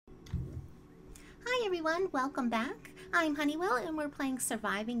Hi everyone, welcome back. I'm Honeywell and we're playing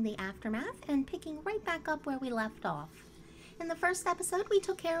Surviving the Aftermath and picking right back up where we left off. In the first episode, we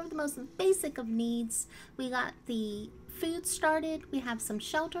took care of the most basic of needs. We got the food started, we have some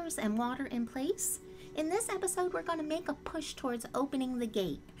shelters and water in place. In this episode, we're going to make a push towards opening the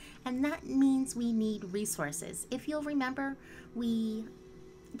gate, and that means we need resources. If you'll remember, we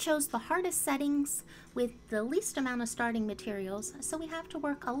chose the hardest settings with the least amount of starting materials, so we have to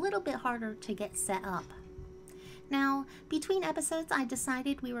work a little bit harder to get set up. Now, between episodes, I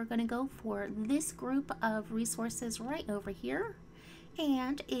decided we were going to go for this group of resources right over here,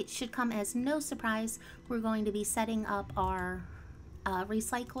 and it should come as no surprise we're going to be setting up our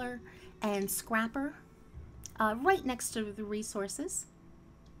recycler and scrapper right next to the resources.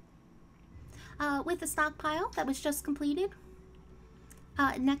 With the stockpile that was just completed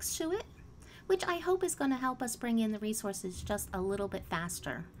next to it, which I hope is going to help us bring in the resources just a little bit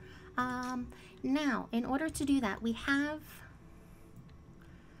faster. Now, in order to do that, we have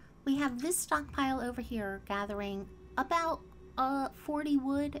this stockpile over here gathering about 40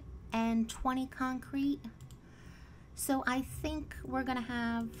 wood and 20 concrete. So I think we're going to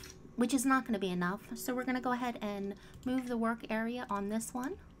have, which is not going to be enough, so we're going to go ahead and move the work area on this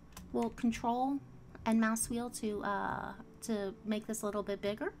one. We'll control and mouse wheel to make this a little bit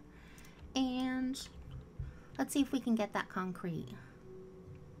bigger. And let's see if we can get that concrete.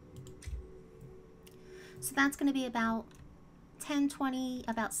 So that's going to be about 10, 20,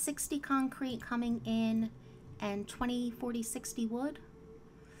 about 60 concrete coming in and 20, 40, 60 wood.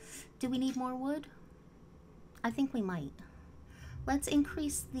 Do we need more wood? I think we might. Let's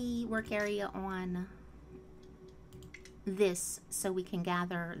increase the work area on this so we can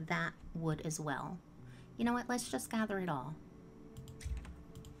gather that wood as well. You know what? Let's just gather it all.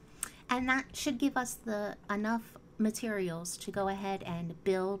 And that should give us enough materials to go ahead and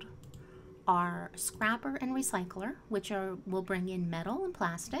build our scrapper and recycler, which will bring in metal and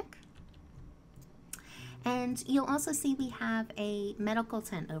plastic. And you'll also see we have a medical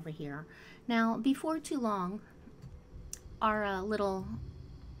tent over here. Now, before too long, our little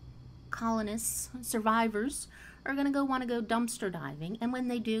colonists, survivors, are going to want to go dumpster diving. And when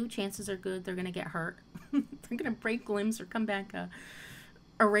they do, chances are good they're going to get hurt. They're going to break limbs or come back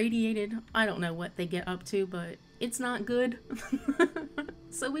irradiated. I don't know what they get up to, but it's not good.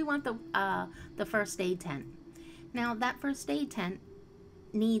 So we want the first aid tent. Now that first aid tent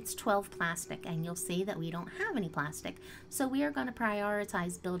needs 12 plastic, and you'll see that we don't have any plastic. So we are going to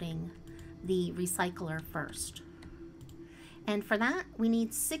prioritize building the recycler first. And for that, we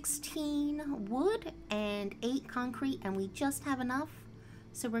need 16 wood and 8 concrete, and we just have enough.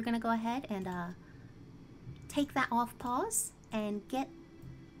 So we're going to go ahead and take that off pause and get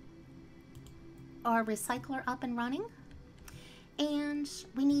our recycler up and running. And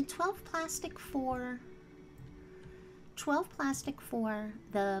we need 12 plastic for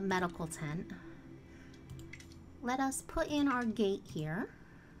the medical tent. Let us put in our gate here.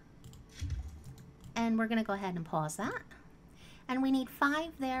 And we're going to go ahead and pause that. And we need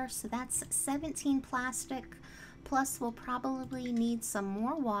 5 there, so that's 17 plastic. Plus we'll probably need some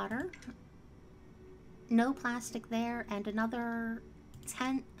more water. No plastic there, and another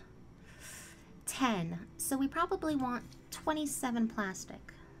 10. So we probably want 27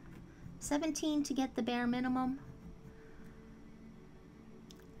 plastic. 17 to get the bare minimum.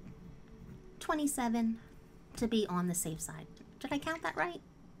 27 to be on the safe side. Did I count that right?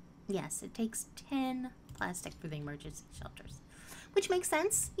 Yes, it takes 10 plastic for the emergency shelters. Which makes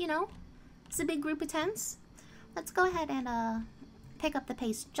sense, you know. It's a big group of tents. Let's go ahead and pick up the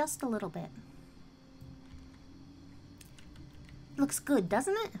pace just a little bit. Looks good,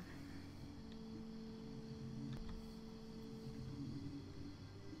 doesn't it?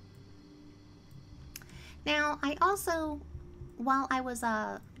 Now, I also, while I was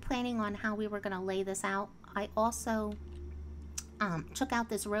planning on how we were going to lay this out, I also took out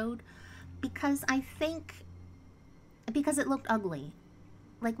this road because because it looked ugly.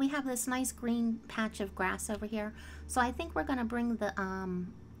 Like, we have this nice green patch of grass over here, so I think we're going to bring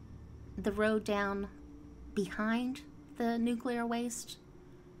the road down behind the nuclear waste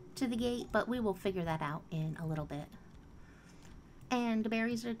to the gate, but we will figure that out in a little bit. And the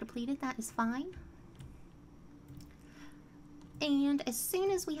berries are depleted, that is fine. And as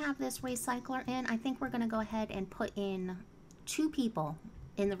soon as we have this recycler in, I think we're going to go ahead and put in 2 people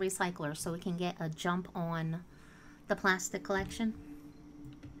in the recycler so we can get a jump on the plastic collection.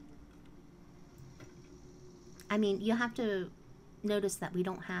 I mean, you have to notice that we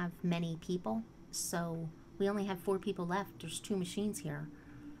don't have many people, so we only have 4 people left. There's 2 machines here.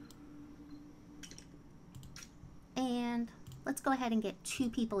 And let's go ahead and get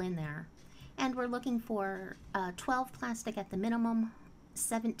 2 people in there. And we're looking for 12 plastic at the minimum,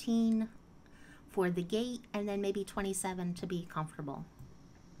 17 for the gate, and then maybe 27 to be comfortable.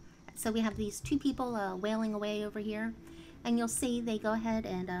 So we have these two people wailing away over here, and you'll see they go ahead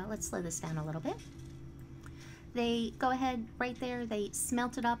and, let's slow this down a little bit. They go ahead right there, they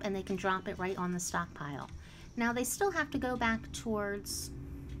smelt it up, and they can drop it right on the stockpile. Now they still have to go back towards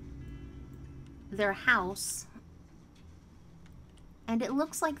their house, and it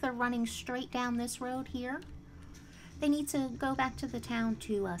looks like they're running straight down this road here. They need to go back to the town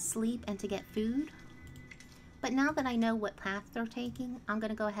to sleep and to get food. But now that I know what path they're taking, I'm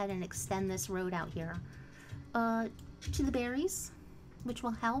going to go ahead and extend this road out here to the berries, which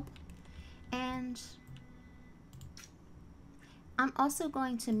will help. And I'm also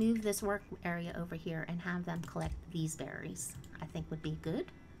going to move this work area over here and have them collect these berries. I think would be good.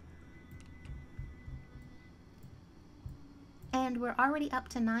 And we're already up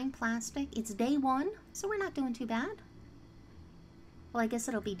to 9 plastic. It's day 1, so we're not doing too bad. Well, I guess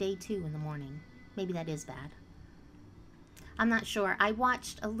it'll be day 2 in the morning. Maybe that is bad. I'm not sure. I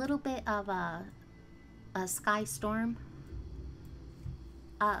watched a little bit of a Sky Storm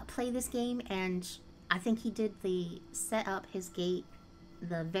play this game, and I think he did the set up his gate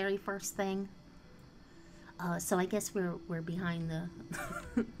the very first thing. So I guess we're behind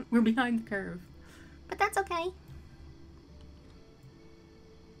the we're behind the curve, but that's okay.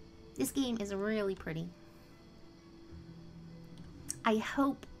 This game is really pretty. I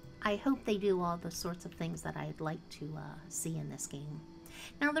hope they do all the sorts of things that I'd like to see in this game.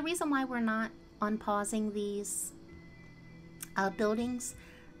 Now, the reason why we're not unpausing these buildings,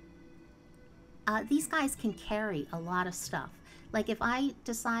 these guys can carry a lot of stuff. Like if I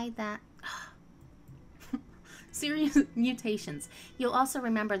decide that... serious mutations. You'll also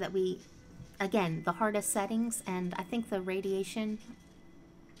remember that we, again, the hardest settings, and I think the radiation,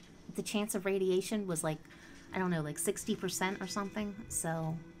 the chance of radiation was like, I don't know, like 60% or something.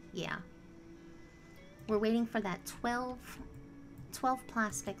 So, yeah. We're waiting for that 12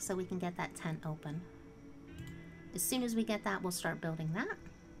 plastic so we can get that tent open. As soon as we get that, we'll start building that.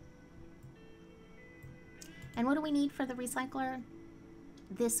 And what do we need for the recycler?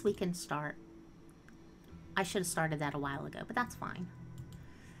 This we can start. I should have started that a while ago, but that's fine.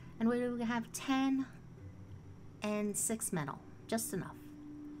 And we have 10 and 6 metal. Just enough.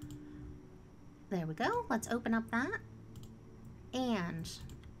 There we go. Let's open up that. And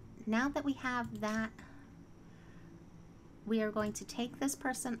now that we have that, we are going to take this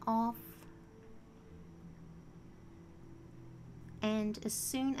person off. And as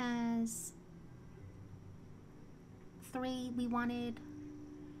soon as 3,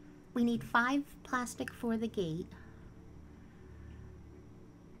 we need 5 plastic for the gate.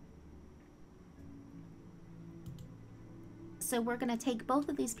 So we're going to take both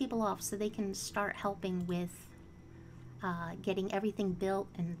of these people off so they can start helping with getting everything built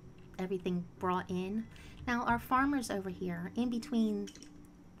and everything brought in. Now our farmers over here, in between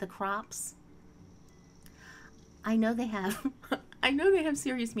the crops, I know they have I know they have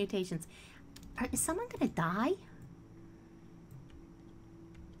serious mutations. Is someone going to die?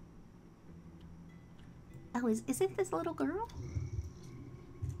 Oh, is it this little girl?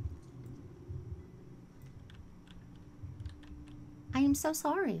 I am so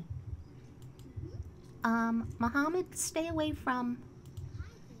sorry. Muhammad, stay away from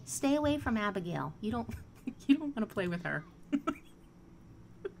Abigail. You don't want to play with her.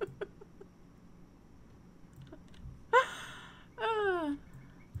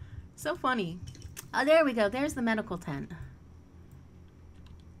 So funny. There we go. There's the medical tent.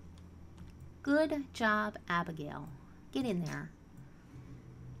 Good job, Abigail. Get in there.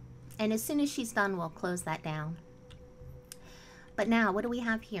 And as soon as she's done, we'll close that down. But now, what do we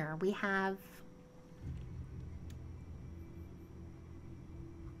have here? We have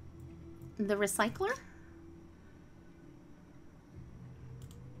the recycler.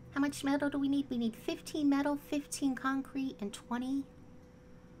 How much metal do we need? We need 15 metal, 15 concrete, and 20.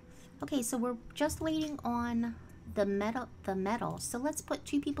 Okay, so we're just waiting on the metal. So let's put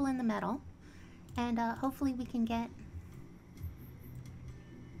 2 people in the metal. And hopefully we can get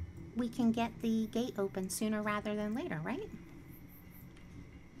the gate open sooner rather than later, right?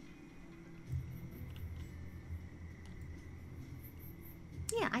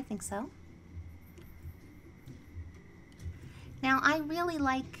 Yeah, I think so. Now, I really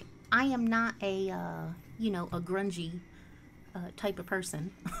like, I am not a, you know, a grungy type of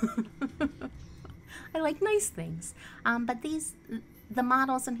person. I like nice things. But the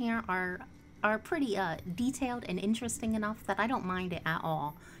models in here are pretty detailed and interesting enough that I don't mind it at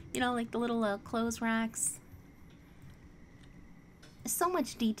all. You know, like the little clothes racks. So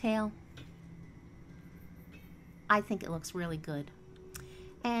much detail. I think it looks really good.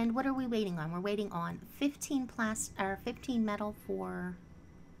 And what are we waiting on? We're waiting on 15 metal for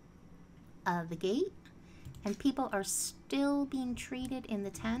the gate. And people are still being treated in the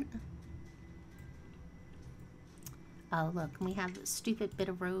tent. Oh, look, we have a stupid bit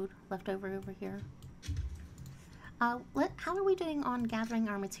of road left over here. How are we doing on gathering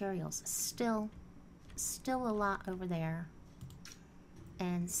our materials? Still a lot over there.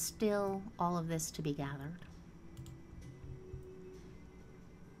 And still all of this to be gathered.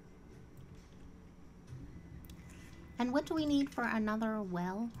 And what do we need for another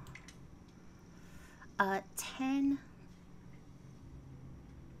well? 10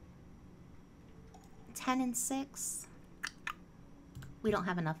 and 6. We don't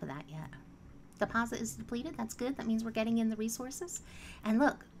have enough of that yet. Deposit is depleted. That's good. That means we're getting in the resources. And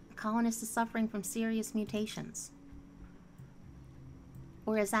look, colonists is suffering from serious mutations.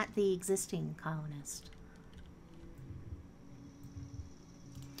 Or is that the existing colonist?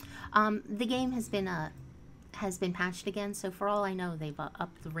 The game has been patched again, so for all I know, they've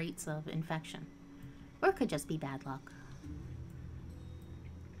upped the rates of infection. Or it could just be bad luck.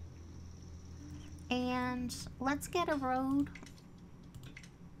 And let's get a road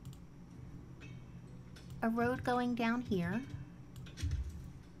going down here,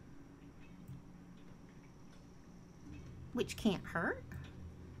 which can't hurt.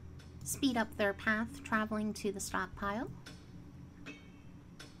 Speed up their path traveling to the stockpile.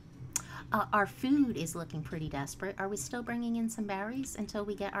 Our food is looking pretty desperate. Are we still bringing in some berries until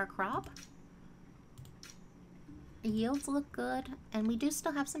we get our crop? The yields look good, and we do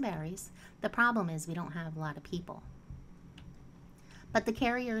still have some berries. The problem is we don't have a lot of people. But the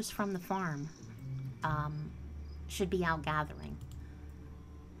carriers from the farm should be out gathering.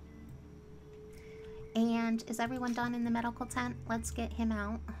 And is everyone done in the medical tent? Let's get him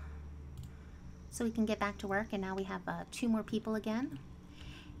out so we can get back to work. And now we have 2 more people again.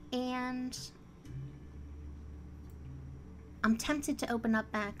 And I'm tempted to open up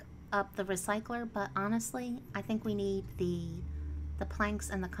the recycler, but honestly, I think we need the planks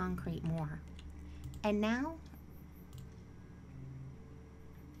and the concrete more. And now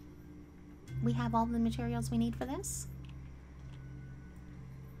we have all the materials we need for this.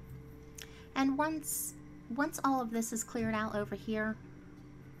 And once all of this is cleared out over here,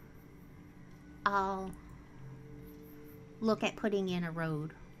 I'll look at putting in a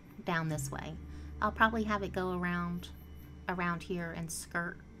road down this way. I'll probably have it go around here and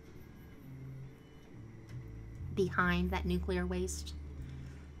skirt behind that nuclear waste.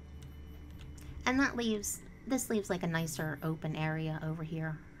 And this leaves like a nicer open area over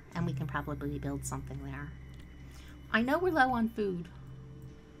here, and we can probably build something there. I know we're low on food.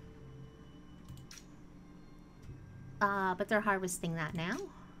 But they're harvesting that now.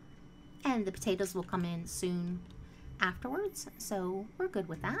 And the potatoes will come in soon afterwards, so we're good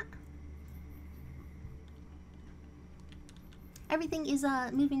with that. Everything is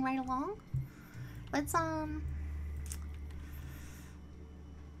moving right along. Let's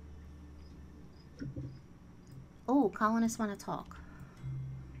oh, colonists want to talk.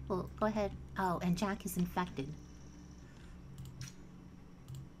 Well, go ahead. Oh, and Jack is infected.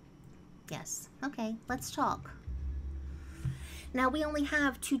 Yes. Okay, let's talk. Now, we only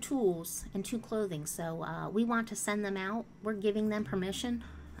have 2 tools and 2 clothing, so we want to send them out. We're giving them permission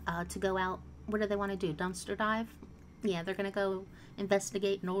to go out. What do they want to do? Dumpster dive? Yeah, they're going to go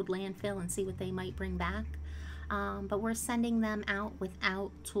investigate an old landfill and see what they might bring back. But we're sending them out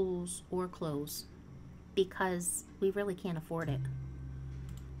without tools or clothes because we really can't afford it.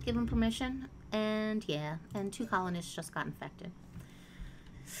 Give them permission, and yeah, and 2 colonists just got infected.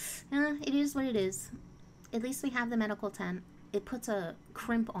 It is what it is. At least we have the medical tent. It puts a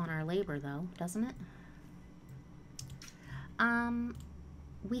crimp on our labor, though, doesn't it?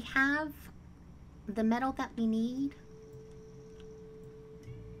 We have the metal that we need.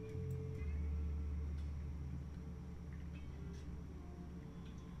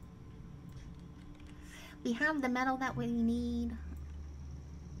 We have the metal that we need.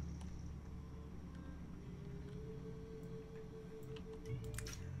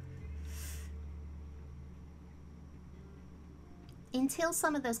 Until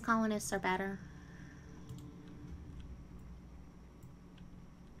some of those colonists are better.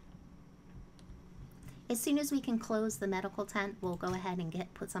 As soon as we can close the medical tent, we'll go ahead and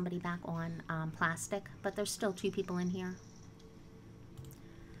put somebody back on plastic, but there's still 2 people in here.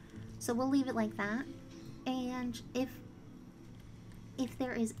 So we'll leave it like that. And if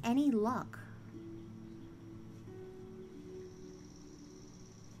there is any luck,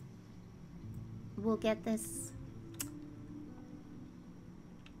 we'll get this.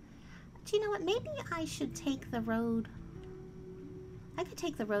 Do you know what? Maybe I should take the road. I could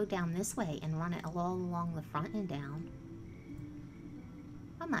take the road down this way and run it all along the front and down.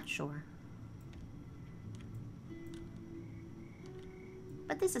 I'm not sure.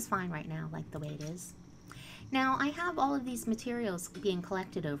 But this is fine right now, like the way it is. Now, I have all of these materials being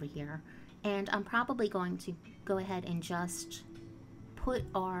collected over here, and I'm probably going to go ahead and just put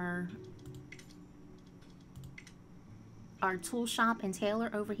our tool shop and tailor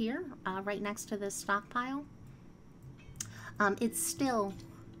over here, right next to this stockpile. It's still,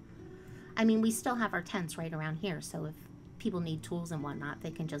 I mean, we still have our tents right around here, so if people need tools and whatnot, they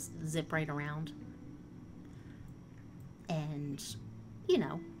can just zip right around. And, you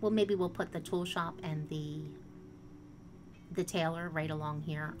know, well, maybe we'll put the tool shop and the tailor right along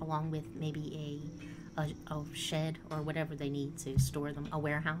here, along with maybe a shed or whatever they need to store them, a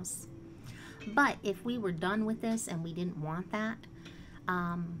warehouse. But if we were done with this and we didn't want that,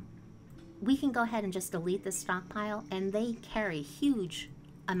 we can go ahead and just delete this stockpile, and they carry huge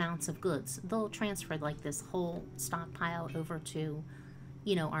amounts of goods. They'll transfer like this whole stockpile over to,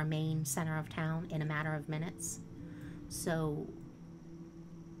 you know, our main center of town in a matter of minutes. So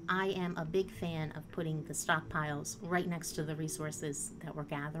I am a big fan of putting the stockpiles right next to the resources that we're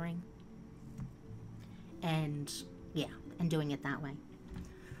gathering. And yeah, and doing it that way.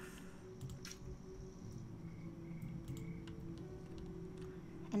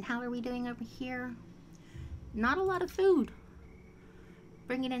 And how are we doing over here? Not a lot of food.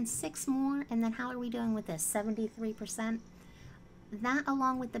 Bringing in 6 more, and then how are we doing with this? 73%. That,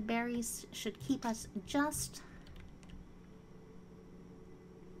 along with the berries, should keep us just...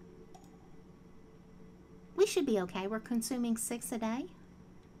 We should be okay. We're consuming 6 a day.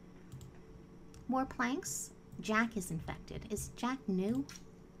 More planks. Jack is infected. Is Jack new?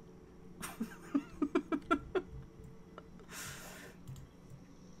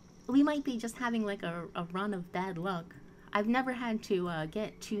 We might be just having like a run of bad luck. I've never had to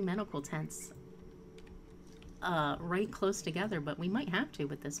get 2 medical tents right close together, but we might have to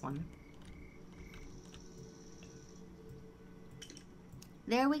with this one.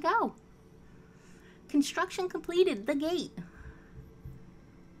 There we go. Construction completed, the gate.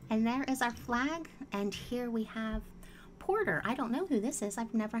 And there is our flag, and here we have Porter. I don't know who this is.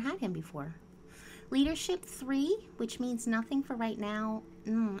 I've never had him before. Leadership 3, which means nothing for right now.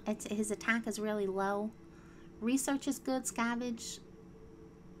 His attack is really low. Research is good. Scavenge.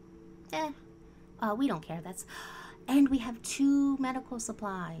 We don't care. And we have 2 medical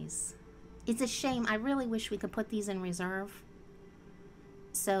supplies. It's a shame. I really wish we could put these in reserve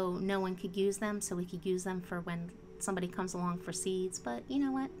so no one could use them, so we could use them for when somebody comes along for seeds. But you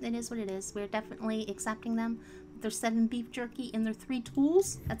know what? It is what it is. We're definitely accepting them. There's 7 beef jerky and their 3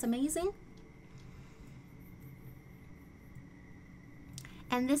 tools. That's amazing.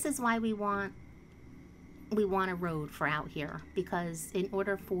 And this is why we want a road for out here, because in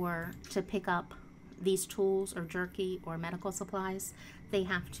order to pick up these tools or jerky or medical supplies, they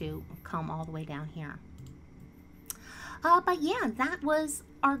have to come all the way down here. But yeah, that was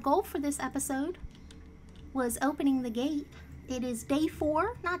our goal for this episode, was opening the gate. It is day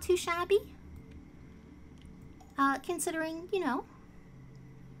 4, not too shabby, considering, you know,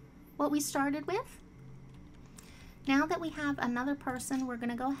 what we started with. Now that we have another person, we're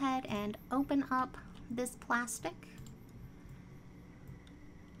going to go ahead and open up this plastic.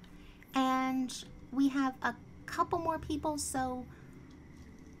 And we have a couple more people, so,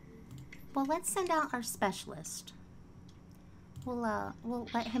 well, let's send out our specialist. We'll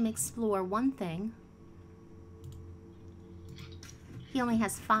let him explore one thing. He only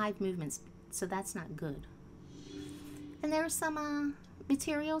has 5 movements, so that's not good. And there are some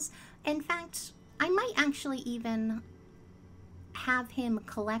materials. In fact, I might actually even have him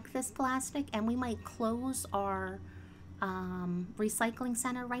collect this plastic, and we might close our recycling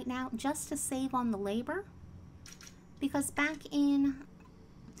center right now just to save on the labor, because back in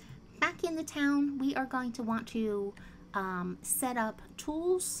the town we are going to want to set up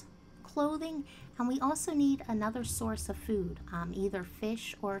tools, clothing, and we also need another source of food, either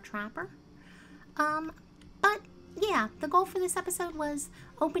fish or a trapper. But yeah, the goal for this episode was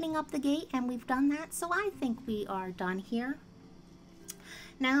opening up the gate, and we've done that, so I think we are done here.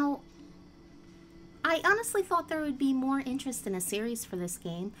 Now, I honestly thought there would be more interest in a series for this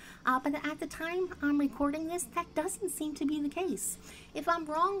game, but at the time I'm recording this, that doesn't seem to be the case. If I'm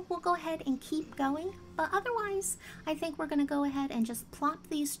wrong, we'll go ahead and keep going, but otherwise, I think we're going to go ahead and just plop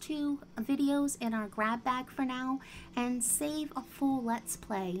these 2 videos in our grab bag for now, and save a full Let's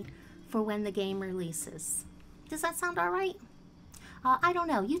Play for when the game releases. Does that sound alright? I don't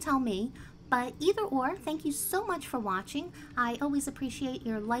know, you tell me, But either or, thank you so much for watching. I always appreciate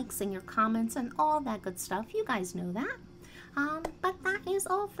your likes and your comments and all that good stuff. You guys know that. But that is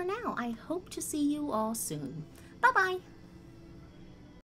all for now. I hope to see you all soon. Bye-bye.